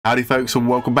Howdy folks, and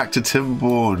welcome back to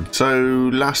Timberborn.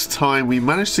 So last time we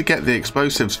managed to get the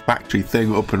explosives factory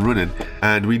thing up and running,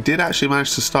 and we did actually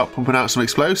manage to start pumping out some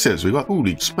explosives. We got,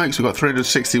 holy smokes, we got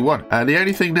 361. And the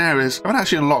only thing there is I haven't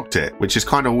actually unlocked it, which is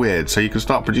kind of weird. So you can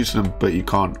start producing them, but you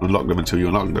can't unlock them until you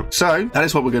unlock them. So that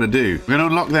is what we're going to do. We're going to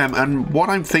unlock them, and what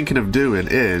I'm thinking of doing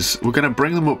is we're going to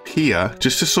bring them up here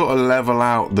just to sort of level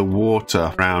out the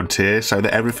water around here so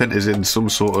that everything is in some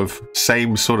sort of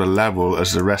same sort of level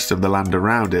as the rest of the land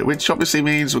around it, which obviously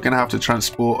means we're going to have to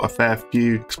transport a fair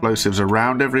few explosives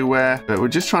around everywhere, but we're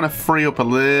just trying to free up a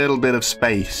little bit of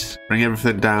space, bring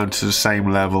everything down to the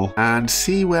same level and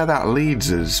see where that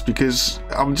leads us, because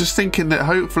I'm just thinking that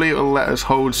hopefully it'll let us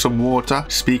hold some water.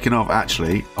 Speaking of,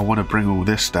 actually, I want to bring all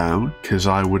this down because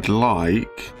I would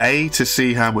like A, to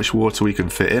see how much water we can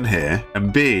fit in here,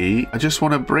 and B, I just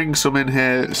want to bring some in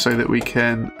here so that we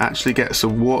can actually get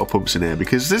some water pumps in here,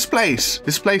 because this place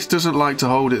doesn't like to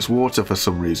hold its water for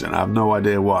some reason. I have no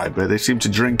idea why, but they seem to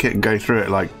drink it and go through it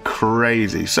like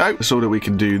crazy. So that's all that we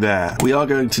can do there. We are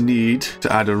going to need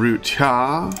to add a root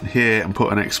here and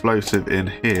put an explosive in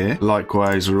here.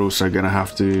 Likewise, we're also going to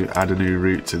have to add a new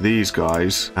route to these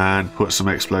guys and put some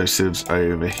explosives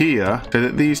over here so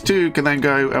that these two can then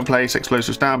go and place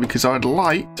explosives down, because I'd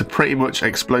like to pretty much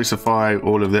explosify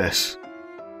all of this.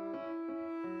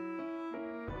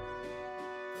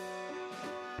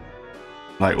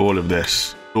 Like all of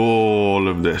this,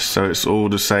 so it's all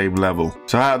the same level.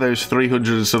 So out of those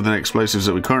 300 and something explosives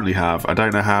that we currently have, I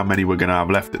don't know how many we're going to have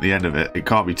left at the end of it. It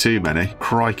can't be too many.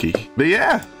 Crikey. But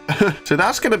yeah, so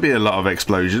that's going to be a lot of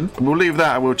explosion. We'll leave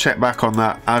that and we'll check back on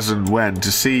that as and when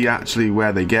to see actually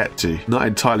where they get to. Not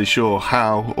entirely sure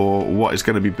how or what is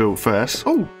going to be built first.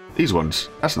 Oh, these ones.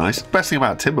 That's nice. Best thing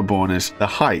about Timberborn is the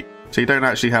height. So you don't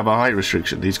actually have a height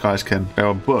restriction. These guys can go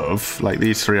above, like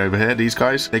these three over here. These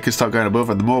guys, they can start going above,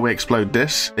 and the more we explode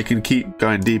this, they can keep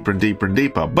going deeper and deeper and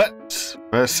deeper. But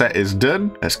first set is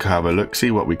done. Let's go have a look,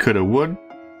 see what we could have won.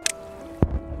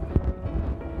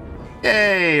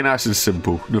 Yay, nice and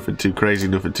simple. Nothing too crazy,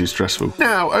 nothing too stressful.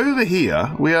 Now, over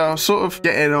here, we are sort of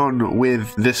getting on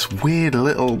with this weird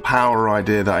little power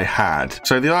idea that I had.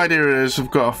 So the idea is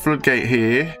we've got a floodgate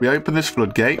here. We open this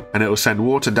floodgate and it will send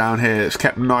water down here. It's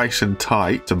kept nice and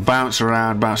tight to bounce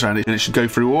around, and it should go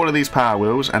through all of these power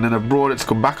wheels and then abroad it's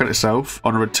come back on itself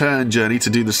on a return journey to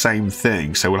do the same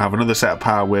thing. So we'll have another set of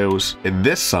power wheels in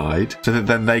this side so that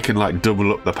then they can like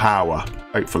double up the power,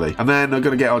 hopefully. And then I'm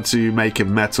going to get on to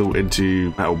making metal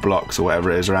into metal blocks or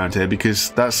whatever it is around here, because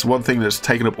that's one thing that's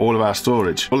taken up all of our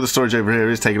storage. All of the storage over here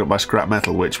is taken up by scrap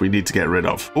metal, which we need to get rid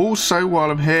of. Also,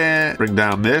 while I'm here, bring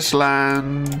down this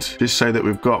land just so that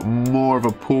we've got more of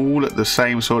a pool at the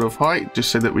same sort of height,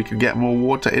 just so that we can get more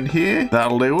water in here.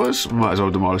 That'll do us. Might as well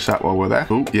demolish that while we're there.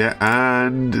 Oh yeah,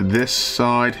 and this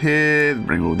side here,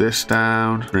 bring all this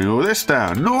down, bring all this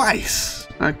down. Nice.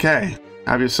 Okay,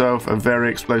 have yourself a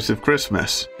very explosive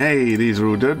Christmas. Hey, these are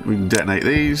all done. We can detonate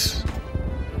these.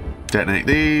 Detonate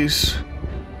these.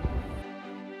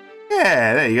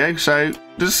 Yeah, there you go. So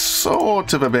there's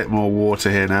sort of a bit more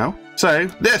water here now. So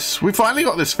we finally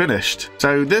got this finished.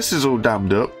 So this is all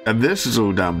dammed up and this is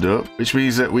all dammed up, which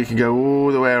means that we can go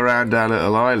all the way around our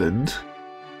little island.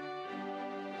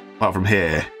 Apart from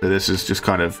here, but this is just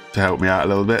kind of to help me out a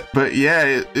little bit. But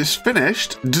yeah, it's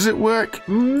finished. Does it work?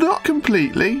 Not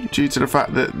completely, due to the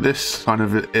fact that this kind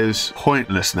of is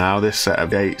pointless now, this set of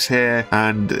gates here,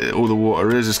 and all the water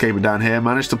is escaping down here.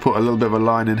 Managed to put a little bit of a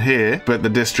line in here, but the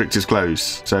district is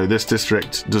closed. So this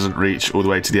district doesn't reach all the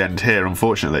way to the end here,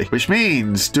 unfortunately, which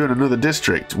means doing another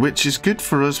district, which is good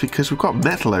for us because we've got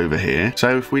metal over here.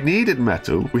 So if we needed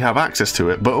metal, we have access to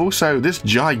it, but also this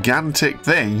gigantic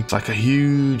thing, it's like a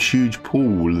huge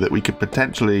pool that we could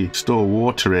potentially store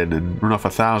water in and run off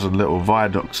 1,000 little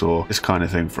viaducts or this kind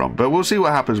of thing from. But we'll see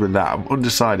what happens with that. I'm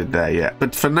undecided there yet.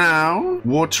 But for now,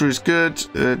 water is good.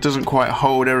 It doesn't quite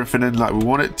hold everything in like we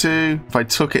want it to. If I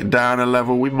took it down a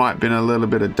level, we might be in a little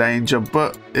bit of danger,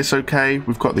 but it's okay.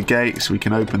 We've got the gates. We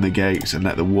can open the gates and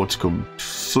let the water come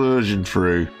surging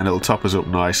through, and it'll top us up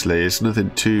nicely. It's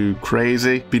nothing too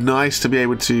crazy. Be nice to be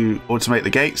able to automate the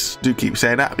gates. Do keep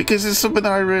saying that, because it's something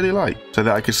that I really like, so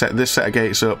that I could set this set of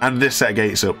gates up and this set of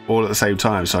gates up all at the same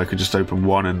time, so I could just open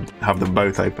one and have them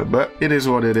both open. But it is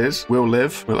what it is. We'll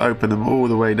live. We'll open them all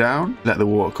the way down, let the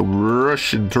water come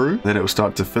rushing through, then it will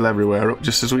start to fill everywhere up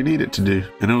just as we need it to do.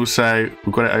 And also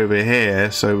we've got it over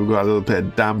here, so we've got a little bit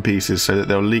of dam pieces so that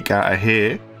they'll leak out of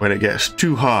here when it gets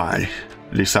too high.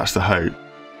 At least that's the hope.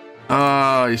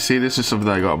 Oh, you see, this is something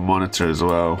that I got to monitor as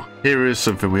well. Here is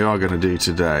something we are going to do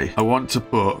today. I want to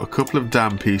put a couple of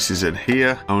dam pieces in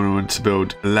here. I want to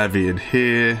build a levee in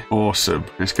here. Awesome.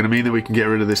 It's going to mean that we can get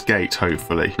rid of this gate,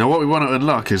 hopefully. Now, what we want to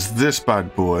unlock is this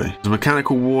bad boy. The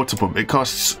mechanical water pump. It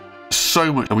costs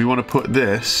so much, and we want to put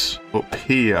this up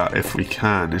here if we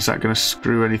can. Is that going to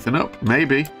screw anything up?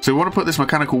 Maybe. So we want to put this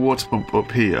mechanical water pump up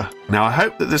here. Now I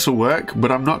hope that this will work,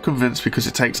 but I'm not convinced because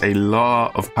it takes a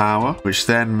lot of power, which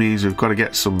then means we've got to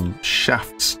get some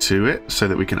shafts to it so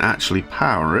that we can actually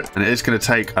power it, and it is going to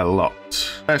take a lot.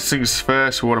 First things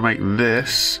first, we want to make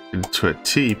this into a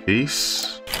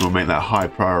T-piece. We'll make that high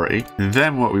priority. And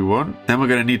then what we want, then we're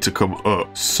going to need to come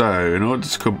up. So in order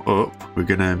to come up, we're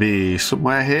going to be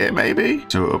somewhere here maybe.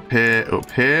 So up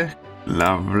here.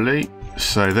 Lovely.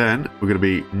 So then we're going to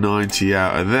be 90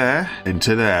 out of there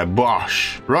into there.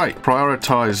 Bosh. Right.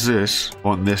 Prioritize this. I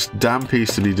want this damn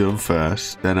piece to be done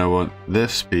first. Then I want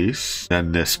this piece.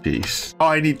 Then this piece. Oh,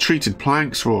 I need treated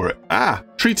planks for it. Ah,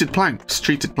 treated planks.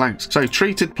 Treated planks. So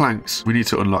treated planks we need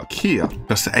to unlock here.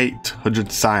 That's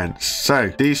 800 science.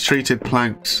 So these treated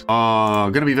planks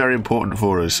are going to be very important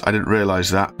for us. I didn't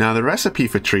realize that. Now the recipe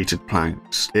for treated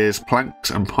planks is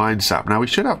planks and pine sap. Now we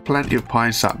should have plenty of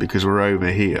pine sap because we're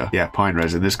over here. Yeah, pine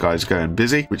resin. This guy's going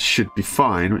busy, which should be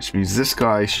fine, which means this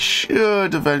guy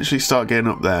should eventually start getting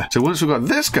up there. So once we've got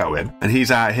this going and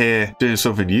he's out here doing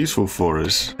something useful for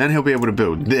us, then he'll be able to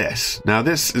build this. Now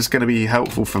this is going to be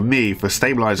helpful for me for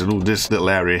stabilizing all this little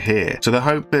area here. So the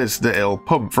hope is that it'll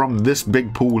pump from this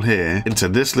big pool here into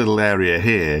this little area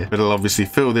here. It'll obviously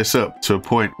fill this up to a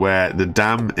point where the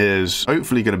dam is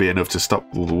hopefully going to be enough to stop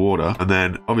all the water, and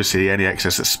then obviously any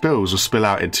excess that spills will spill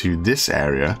out into this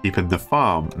area, keeping the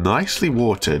farm nicely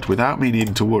watered without me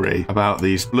needing to worry about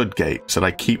these floodgates that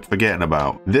I keep forgetting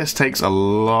about. This takes a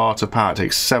lot of power. It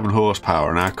takes 7 horsepower,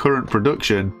 and our current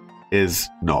production is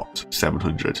not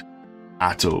 700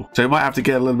 at all. So we might have to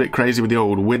get a little bit crazy with the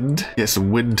old wind, get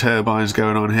some wind turbines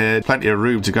going on here. Plenty of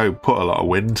room to go put a lot of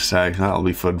wind, so that'll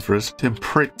be fun for us. Doing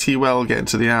pretty well getting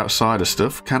to the outside of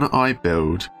stuff. Can I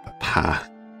build a path?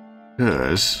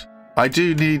 Because I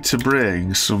do need to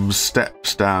bring some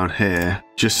steps down here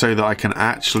just so that I can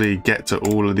actually get to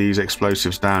all of these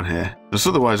explosives down here. Because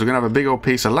otherwise we're going to have a big old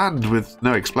piece of land with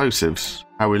no explosives.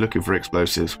 How are we looking for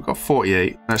explosives? We've got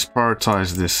 48. Let's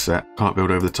prioritize this set. Can't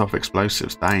build over the top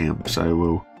explosives. Damn. So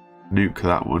we'll nuke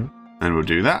that one. And we'll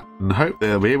do that. And hope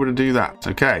they'll be able to do that.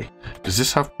 Okay. Does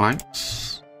this have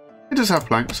planks? It does have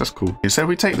planks. That's cool. So if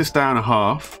we take this down a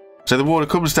half. So the water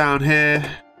comes down here,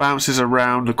 bounces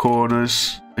around the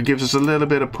corners, and gives us a little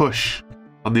bit of push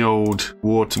on the old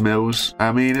water mills.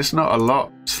 I mean, it's not a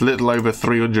lot. It's a little over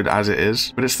 300 as it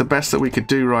is, but it's the best that we could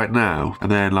do right now.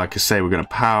 And then, like I say, we're going to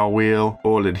power wheel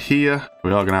all in here.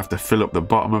 We are going to have to fill up the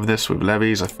bottom of this with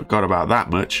levees. I forgot about that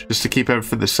much, just to keep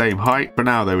everything the same height. For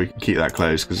now, though, we can keep that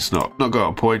closed because it's not got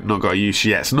a point, not got a use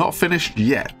yet. It's not finished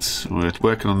yet. We're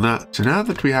working on that. So now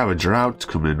that we have a drought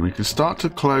coming, we can start to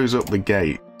close up the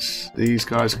gate. These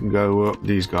guys can go up,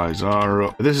 these guys are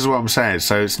up. But this is what I'm saying.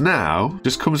 So it's now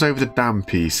just comes over the dam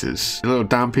pieces, the little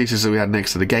dam pieces that we had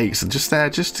next to the gates, and just there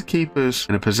just to keep us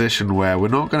in a position where we're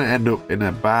not going to end up in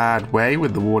a bad way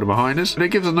with the water behind us, but it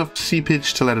gives enough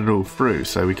seepage to let it all through.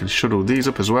 So we can shuttle these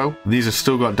up as well, and these have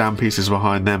still got dam pieces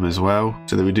behind them as well,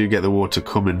 so that we do get the water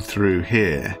coming through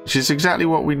here, which is exactly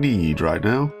what we need right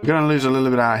now. We're going to lose a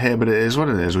little bit out here, but it is what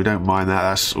it is. We don't mind that.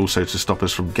 That's also to stop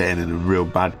us from getting in a real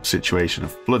bad situation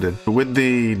of flooding. But with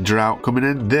the drought coming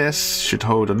in, this should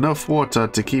hold enough water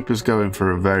to keep us going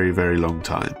for a very, very long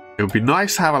time. It would be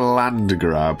nice to have a land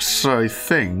grab, so I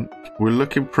think we're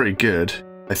looking pretty good.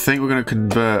 I think we're going to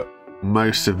convert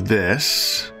most of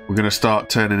this. We're going to start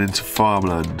turning into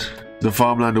farmland. The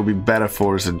farmland will be better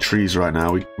for us than trees right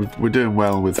now. We're doing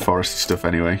well with foresty stuff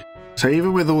anyway. So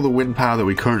even with all the wind power that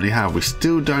we currently have, we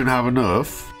still don't have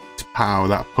enough to power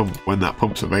that pump when that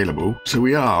pump's available. So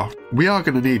we are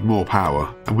going to need more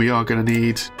power, and we are going to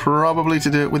need probably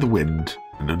to do it with wind.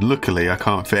 And luckily I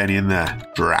can't fit any in there.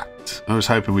 Drat. I was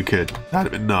hoping we could.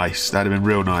 That'd have been nice. That'd have been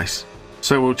real nice.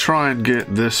 So we'll try and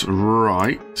get this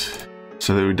right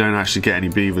so that we don't actually get any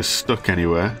beavers stuck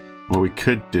anywhere. What we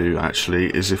could do actually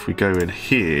is if we go in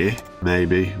here,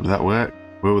 maybe. Will that work?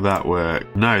 Will that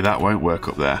work? No, that won't work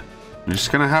up there. We're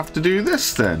just going to have to do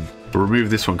this then. We'll remove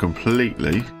this one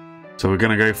completely. So we're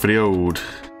going to go for the old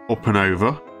up and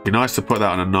over. Be nice to put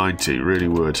that on a 90, really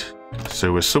would.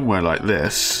 So we're somewhere like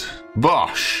this.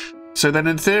 Bosh! So then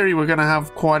in theory we're going to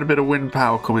have quite a bit of wind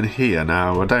power coming here.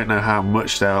 Now I don't know how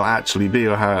much there'll actually be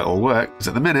or how it'll work, because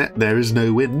at the minute there is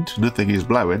no wind, nothing is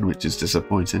blowing, which is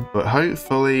disappointing, but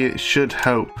hopefully it should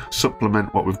help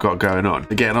supplement what we've got going on.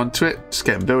 We're getting onto it, just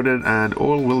getting building, and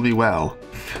all will be well.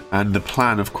 And the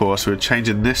plan, of course, we're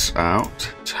changing this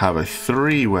out to have a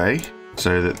 3-way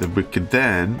so that we could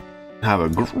then have a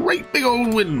great big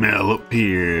old windmill up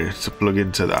here to plug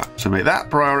into that. So make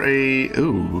that priority.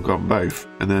 Ooh, we've got both.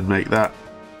 And then make that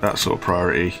sort of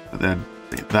priority. And then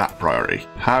make that priority.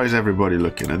 How is everybody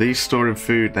looking? Are these storing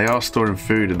food? They are storing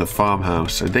food in the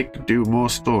farmhouse, so they could do more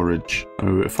storage.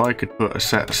 So if I could put a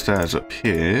set of stairs up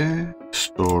here.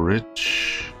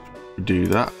 Storage. Do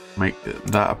that. Make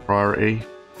that a priority.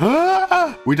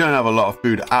 Ah! We don't have a lot of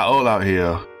food at all out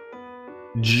here.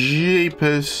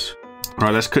 Jeepers.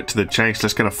 Right, let's cut to the chase.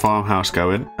 Let's get a farmhouse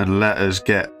going and let us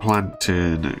get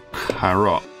planting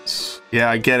carrots. Yeah,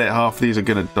 I get it. Half of these are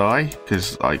going to die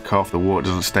because like half the water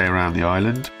doesn't stay around the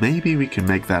island. Maybe we can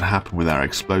make that happen with our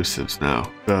explosives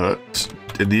now. But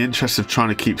in the interest of trying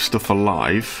to keep stuff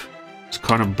alive, let's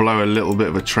kind of blow a little bit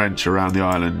of a trench around the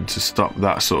island to stop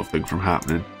that sort of thing from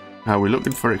happening. How are we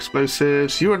looking for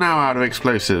explosives? You are now out of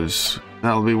explosives.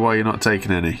 That'll be why you're not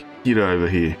taking any. Get over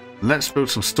here. Let's build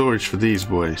some storage for these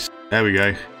boys. There we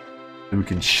go. And we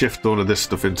can shift all of this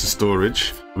stuff into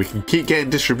storage. We can keep getting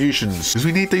distributions because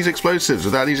we need these explosives.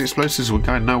 Without these explosives, we're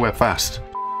going nowhere fast.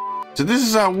 So this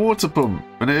is our water pump,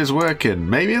 and it is working.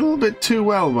 Maybe a little bit too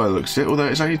well by the looks of it, although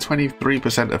it's only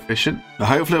 23% efficient. But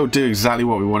hopefully it'll do exactly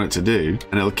what we want it to do,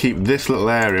 and it'll keep this little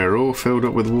area all filled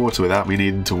up with water without me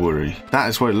needing to worry. That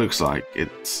is what it looks like.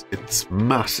 It's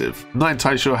massive. I'm not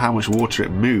entirely sure how much water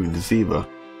it moves either.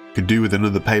 Could do with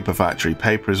another paper factory.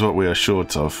 Paper is what we are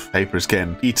short of. Paper is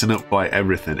getting eaten up by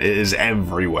everything. It is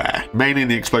everywhere. Mainly in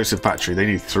the explosive factory. They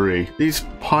need 3. These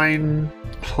pine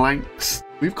planks.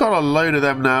 We've got a load of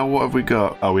them now. What have we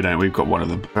got? Oh, we don't. We've got one of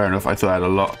them. Fair enough. I thought I had a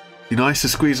lot. Be nice to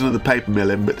squeeze another paper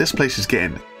mill in, but this place is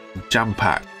getting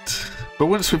jam-packed. But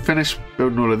once we've finished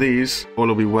building all of these, all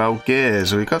will be well.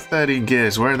 Gears. We've got 13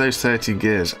 gears. Where are those 13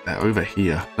 gears? They're over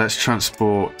here. Let's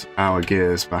transport our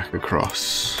gears back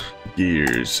across.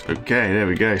 Gears. Okay, there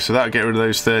we go. So that'll get rid of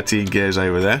those 13 gears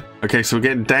over there. Okay, so we're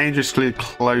getting dangerously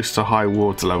close to high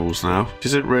water levels now, which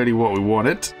isn't really what we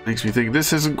wanted. Makes me think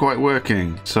this isn't quite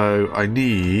working. So I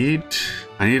need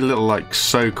a little like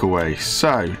soak away.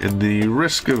 So in the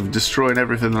risk of destroying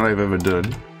everything that I've ever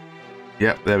done.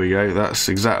 Yep, there we go. That's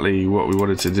exactly what we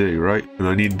wanted to do, right? And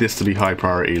I need this to be high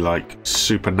priority, like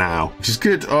super now, which is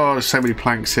good. Oh, there's so many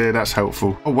planks here. That's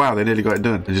helpful. Oh, wow, they nearly got it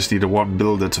done. I just need a 1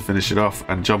 builder to finish it off,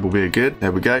 and job will be good.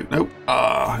 There we go. Nope.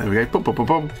 Ah, there we go. Boom, boom, boom,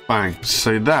 boom. Bang.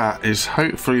 So that is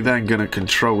hopefully then going to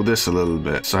control this a little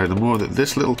bit. So the more that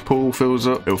this little pool fills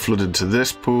up, it'll flood into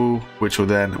this pool, which will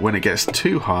then, when it gets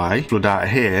too high, flood out of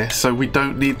here. So we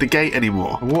don't need the gate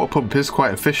anymore. The water pump is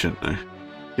quite efficient, though.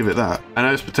 Give it that. I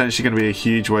know it's potentially going to be a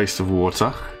huge waste of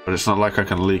water, but it's not like I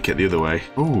can leak it the other way.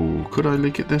 Oh, could I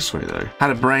leak it this way though? Had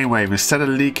a brainwave. Instead of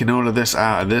leaking all of this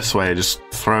out of this way, just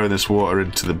throw this water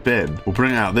into the bin. We'll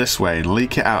bring it out this way and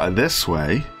leak it out of this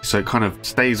way, so it kind of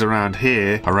stays around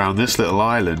here, around this little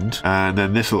island, and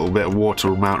then this little bit of water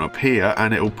will mount up here,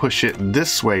 and it will push it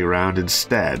this way around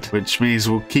instead, which means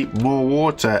we'll keep more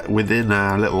water within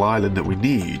our little island that we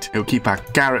need. It will keep our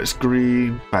carrots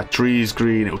green, our trees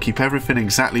green. It will keep everything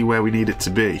exactly where we need it to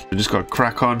be. We just got to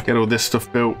crack on, get all this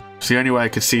stuff built. It's the only way I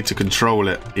could see to control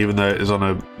it, even though it is on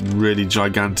a really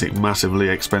gigantic, massively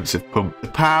expensive pump. The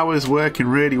power is working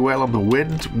really well on the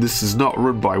wind. This is not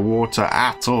run by water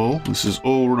at all. This is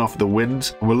all run off the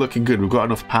wind. And we're looking good. We've got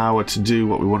enough power to do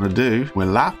what we want to do. We're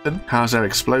laughing. How's our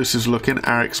explosives looking?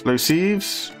 Our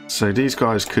explosives. So these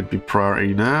guys could be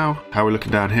priority now. How are we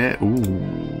looking down here?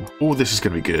 Ooh. Oh, this is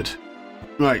going to be good.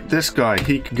 Right, this guy,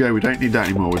 he can go. We don't need that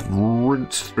anymore. We've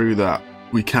rinsed through that.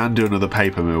 We can do another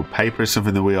paper mill. Paper is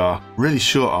something that we are really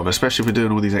short of, especially if we're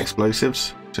doing all these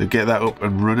explosives. So get that up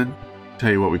and running.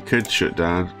 Tell you what we could shut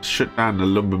down. Shut down the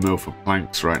lumber mill for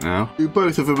planks right now. Do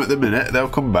both of them at the minute. They'll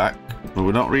come back. But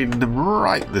we're not reading them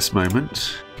right this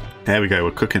moment. There we go.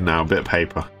 We're cooking now. A bit of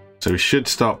paper. So we should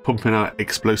start pumping out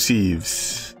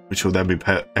explosives, which will then be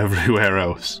put everywhere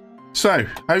else. So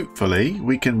hopefully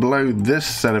we can blow this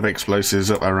set of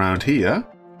explosives up around here.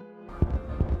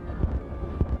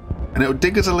 And it'll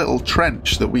dig us a little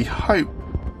trench that we hope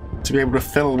to be able to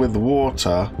fill with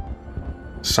water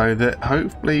so that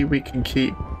hopefully we can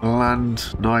keep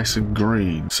land nice and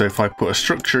green. So if I put a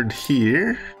structure in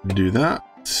here and do that.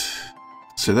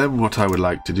 So then what I would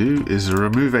like to do is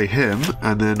remove a him,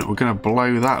 and then we're going to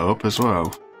blow that up as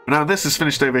well. Now this is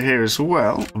finished over here as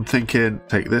well. I'm thinking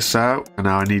take this out, and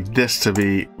now I need this to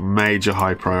be major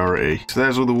high priority. So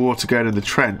there's all the water going in the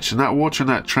trench, and that water in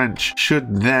that trench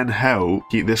should then help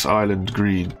keep this island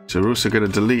green. So we're also going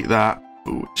to delete that,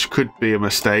 which could be a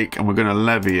mistake, and we're going to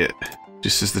levy it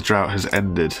just as the drought has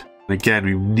ended. And again,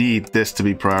 we need this to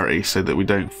be priority so that we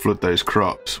don't flood those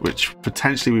crops, which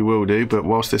potentially we will do, but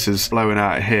whilst this is flowing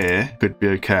out here, could be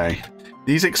okay.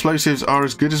 These explosives are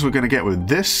as good as we're going to get with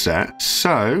this set,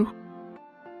 so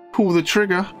pull the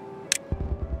trigger.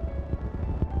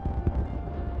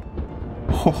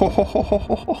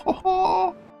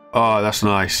 Oh, that's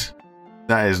nice.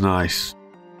 That is nice.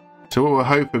 So what we're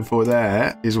hoping for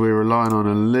there is we're relying on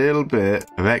a little bit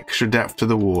of extra depth to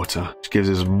the water, which gives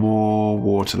us more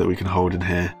water that we can hold in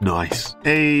here. Nice.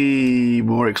 Hey,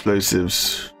 more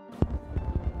explosives.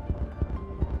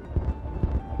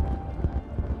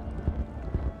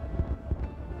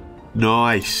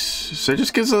 Nice. So it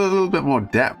just gives us a little bit more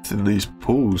depth in these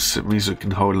pools. It means we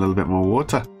can hold a little bit more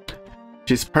water,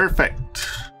 which is perfect.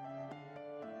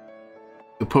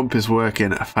 The pump is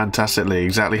working fantastically,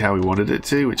 exactly how we wanted it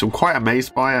to, which I'm quite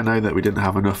amazed by. I know that we didn't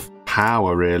have enough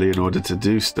power really in order to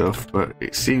do stuff, but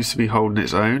it seems to be holding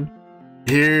its own.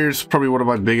 Here's probably one of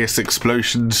my biggest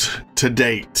explosions to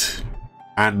date.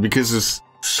 And because it's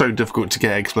so difficult to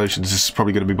get explosions, this is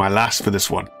probably going to be my last for this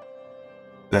one.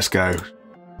 Let's go.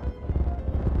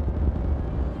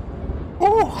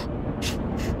 Oh!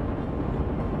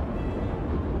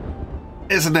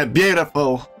 Isn't it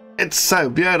beautiful? It's so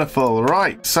beautiful.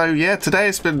 Right, so yeah, today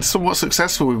it's been somewhat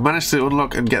successful. We've managed to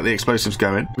unlock and get the explosives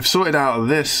going. We've sorted out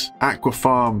this aqua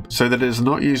farm so that it's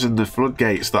not using the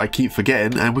floodgates that I keep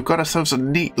forgetting, and we've got ourselves a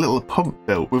neat little pump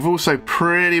built. We've also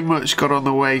pretty much got on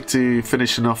the way to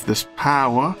finishing off this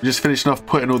power. Just finishing off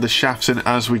putting all the shafts in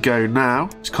as we go now.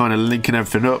 Just kind of linking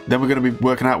everything up. Then we're going to be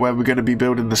working out where we're going to be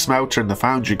building the smelter and the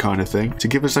foundry kind of thing to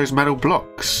give us those metal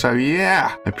blocks. So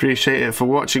yeah, I appreciate it for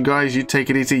watching, guys. You take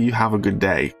it easy. You have a good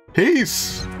day.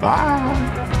 Peace.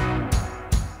 Bye.